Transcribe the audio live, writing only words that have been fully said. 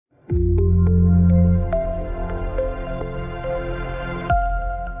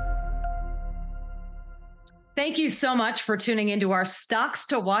Thank you so much for tuning into our Stocks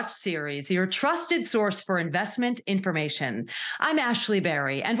to Watch series, your trusted source for investment information. I'm Ashley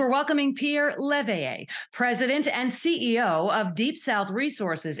Berry, and we're welcoming Pierre Léveillé, President and CEO of Deep South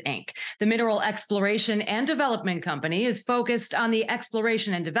Resources, Inc. The mineral exploration and development company is focused on the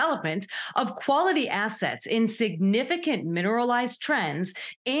exploration and development of quality assets in significant mineralized trends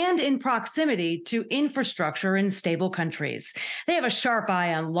and in proximity to infrastructure in stable countries. They have a sharp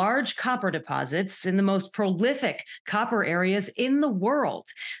eye on large copper deposits in the most prolific copper areas in the world.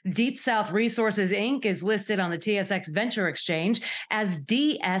 Deep South Resources, Inc. is listed on the TSX Venture Exchange as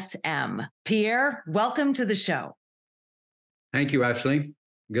DSM. Pierre, welcome to the show. Thank you, Ashley.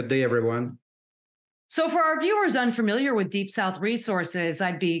 Good day, everyone. So for our viewers unfamiliar with Deep South Resources,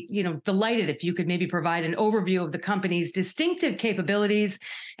 I'd be, delighted if you could maybe provide an overview of the company's distinctive capabilities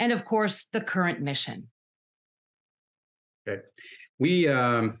and, of course, the current mission. Okay. We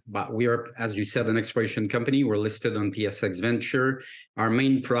are, as you said, an exploration company. We're listed on TSX Venture. Our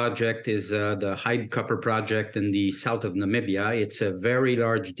main project is the Haib Copper Project in the south of Namibia. It's a very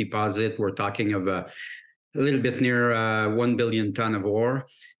large deposit. We're talking of a little bit near 1 billion ton of ore.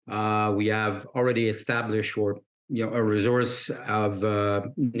 We have already established a resource of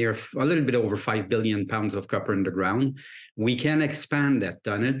near a little bit over 5 billion pounds of copper in the ground. We can expand that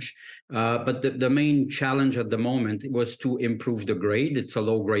tonnage, but the main challenge at the moment was to improve the grade. It's a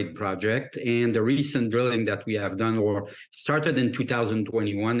low-grade project, and the recent drilling that we have done or started in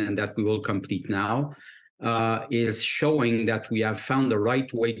 2021 and that we will complete now is showing that we have found the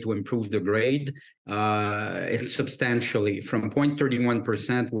right way to improve the grade substantially. From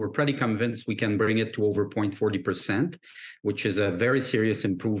 0.31%, we're pretty convinced we can bring it to over 0.40%, which is a very serious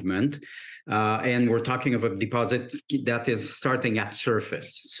improvement. And we're talking of a deposit that is starting at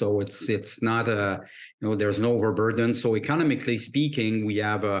surface. So it's not there's no overburden. So economically speaking, we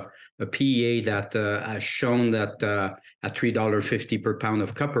have a PEA that has shown that at $3.50 per pound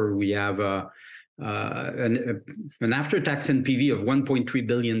of copper, we have an after-tax NPV of $1.3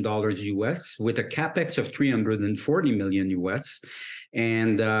 billion US with a capex of $340 million US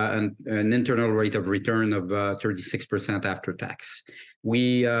and an internal rate of return of 36% after tax.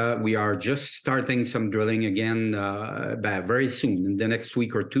 We are just starting some drilling again very soon, in the next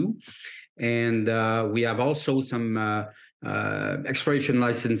week or two. And we have also some exploration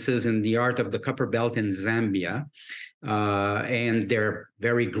licenses in the heart of the copper belt in Zambia. And they're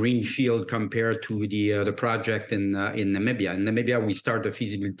very greenfield compared to the project in Namibia. In Namibia, we start a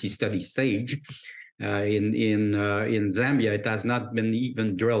feasibility study stage. In Zambia, it has not been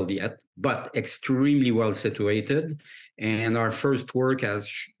even drilled yet, but extremely well situated. And our first work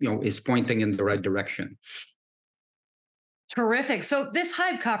is pointing in the right direction. Terrific. So this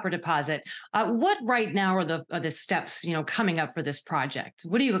Haib copper deposit, what right now are the steps coming up for this project?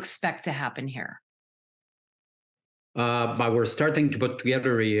 What do you expect to happen here? But we're starting to put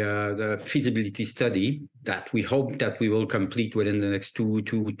together the feasibility study that we hope that we will complete within the next two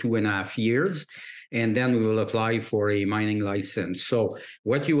and a half years. And then we will apply for a mining license. So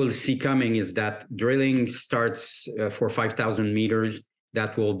what you will see coming is that drilling starts for 5,000 meters.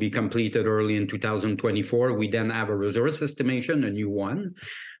 That will be completed early in 2024. We then have a resource estimation, a new one.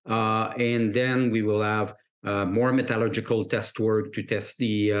 And then we will have more metallurgical test work to test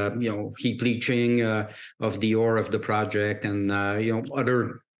the heap leaching of the ore of the project and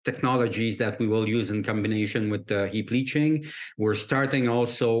other technologies that we will use in combination with the heap leaching. We're starting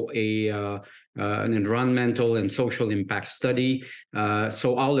also an environmental and social impact study.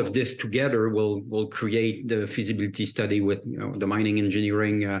 So all of this together will create the feasibility study with the mining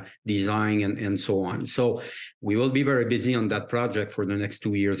engineering design and so on. So we will be very busy on that project for the next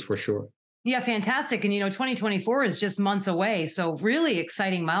 2 years for sure. Yeah, fantastic. And, 2024 is just months away. So really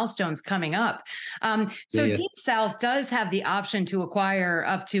exciting milestones coming up. Yes. Deep South does have the option to acquire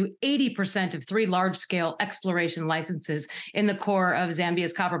up to 80% of 3 large-scale exploration licenses in the core of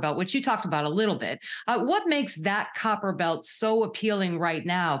Zambia's copper belt, which you talked about a little bit. What makes that copper belt so appealing right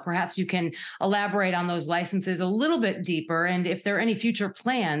now? Perhaps you can elaborate on those licenses a little bit deeper and if there are any future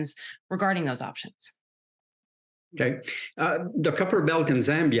plans regarding those options. Okay. The copper belt in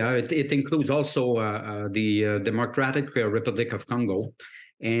Zambia, it includes also the Democratic Republic of Congo.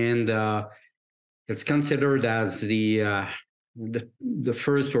 And it's considered as the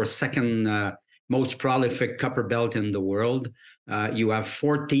first or second most prolific copper belt in the world. You have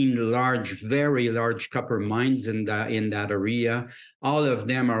 14 very large copper mines in that area. All of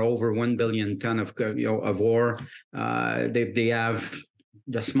them are over 1 billion ton of ore. They have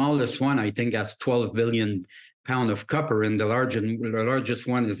the smallest one, I think, has 12 billion pound of copper, and the largest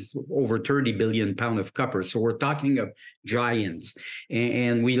one is over 30 billion pound of copper. So we're talking of giants,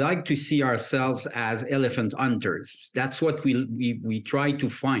 and we like to see ourselves as elephant hunters. That's what we try to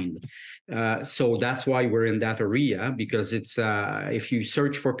find. So that's why we're in that area, because it's if you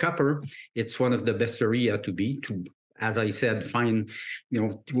search for copper, it's one of the best area to be to. As I said,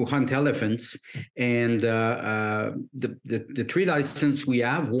 to hunt elephants. And the tree license we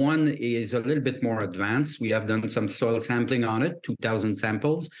have, one is a little bit more advanced. We have done some soil sampling on it, 2,000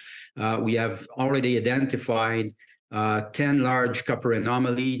 samples. We have already identified 10 large copper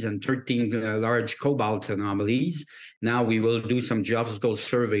anomalies and 13 large cobalt anomalies. Now we will do some geophysical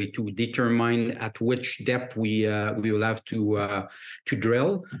survey to determine at which depth we will have to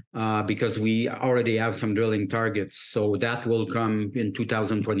drill, because we already have some drilling targets. So that will come in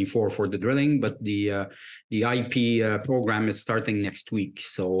 2024 for the drilling, but the IP program is starting next week.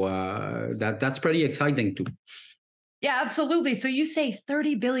 So that's pretty exciting too. Yeah, absolutely. So you say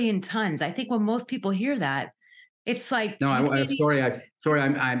 30 billion tons. I think when most people hear that, it's like, no,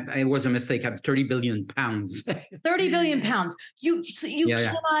 it was a mistake. I'm 30 billion pounds. 30 billion pounds. You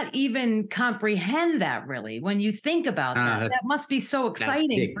cannot even comprehend that, really, when you think about that. That must be so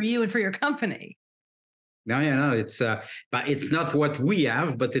exciting for you and for your company. No, it's but it's not what we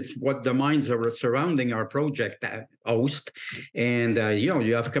have, but it's what the mines are surrounding our project host. And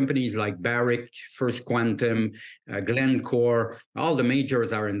you have companies like Barrick, First Quantum, Glencore. All the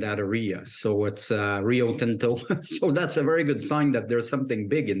majors are in that area. So it's Rio Tinto. So that's a very good sign that there's something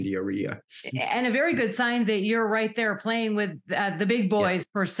big in the area, and a very good sign that you're right there playing with the big boys,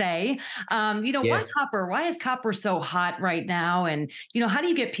 per se. Why copper? Why is copper so hot right now? And how do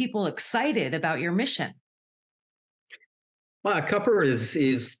you get people excited about your mission? Well, copper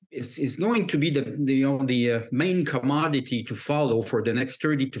is going to be the main commodity to follow for the next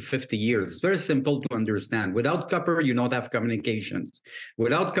 30 to 50 years. It's very simple to understand. Without copper, you don't have communications.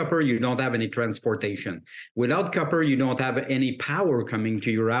 Without copper, you don't have any transportation. Without copper, you don't have any power coming to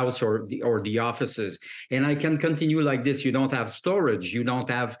your house or the offices. And I can continue like this. You don't have storage. You don't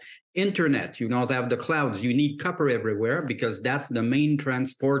have internet. You don't have the clouds. You need copper everywhere, because that's the main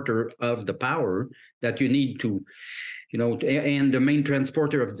transporter of the power that you need to, and the main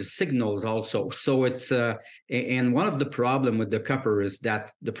transporter of the signals also. So it's and one of the problem with the copper is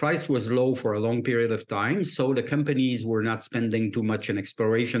that the price was low for a long period of time. So the companies were not spending too much in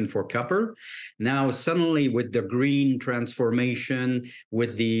exploration for copper. Now, suddenly, with the green transformation,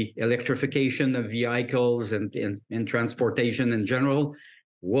 with the electrification of vehicles and transportation in general,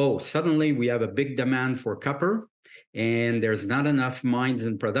 whoa, suddenly we have a big demand for copper, and there's not enough mines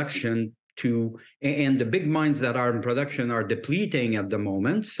in production and the big mines that are in production are depleting at the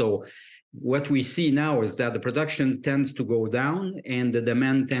moment. So what we see now is that the production tends to go down and the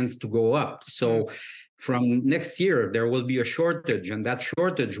demand tends to go up. So from next year, there will be a shortage, and that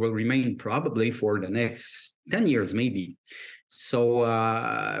shortage will remain probably for the next 10 years, maybe. So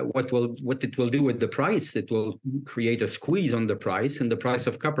what it will do with the price, it will create a squeeze on the price, and the price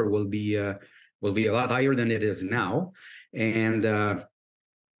of copper will be a lot higher than it is now. And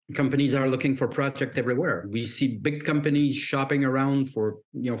companies are looking for project everywhere. We see big companies shopping around for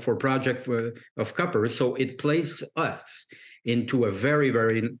project of copper. So it places us into a very,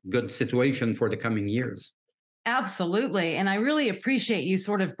 very good situation for the coming years. Absolutely. And I really appreciate you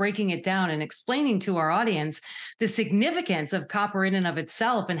sort of breaking it down and explaining to our audience the significance of copper in and of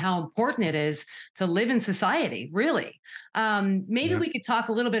itself and how important it is to live in society, really. Maybe we could talk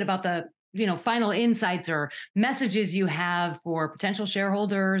a little bit about the final insights or messages you have for potential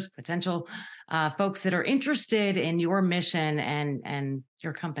shareholders, potential folks that are interested in your mission and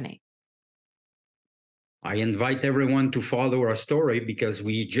your company. I invite everyone to follow our story, because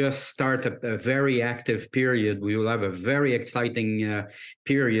we just start a very active period. We will have a very exciting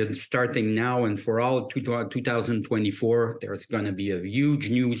period starting now, and for all 2024, there's going to be a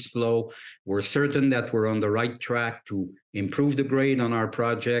huge news flow. We're certain that we're on the right track to improve the grade on our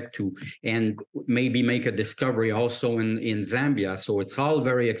project, and maybe make a discovery also in Zambia. So it's all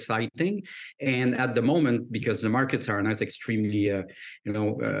very exciting. And at the moment, because the markets are not extremely,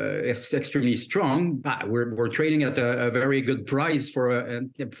 extremely strong, but we're trading at a very good price for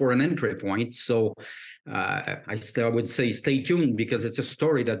an entry point. So I would say stay tuned, because it's a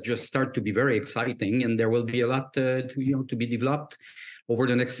story that just started to be very exciting, and there will be a lot to be developed over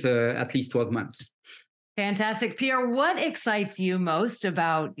the next at least 12 months. Fantastic. Pierre, what excites you most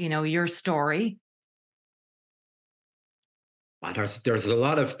about, your story? Well, there's a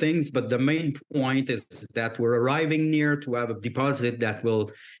lot of things, but the main point is that we're arriving near to have a deposit that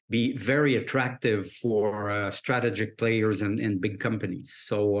will be very attractive for strategic players and big companies.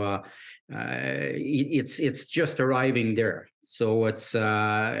 So it's just arriving there. So it's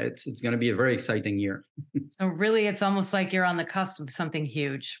going to be a very exciting year. So really, it's almost like you're on the cusp of something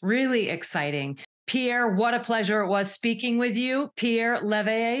huge. Really exciting. Pierre, what a pleasure it was speaking with you. Pierre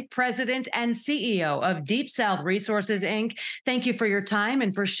Léveillé, President and CEO of Deep South Resources, Inc. Thank you for your time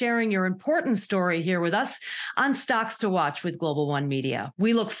and for sharing your important story here with us on Stocks to Watch with Global One Media.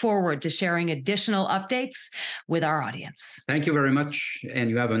 We look forward to sharing additional updates with our audience. Thank you very much, and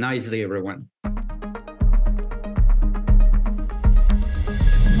you have a nice day, everyone.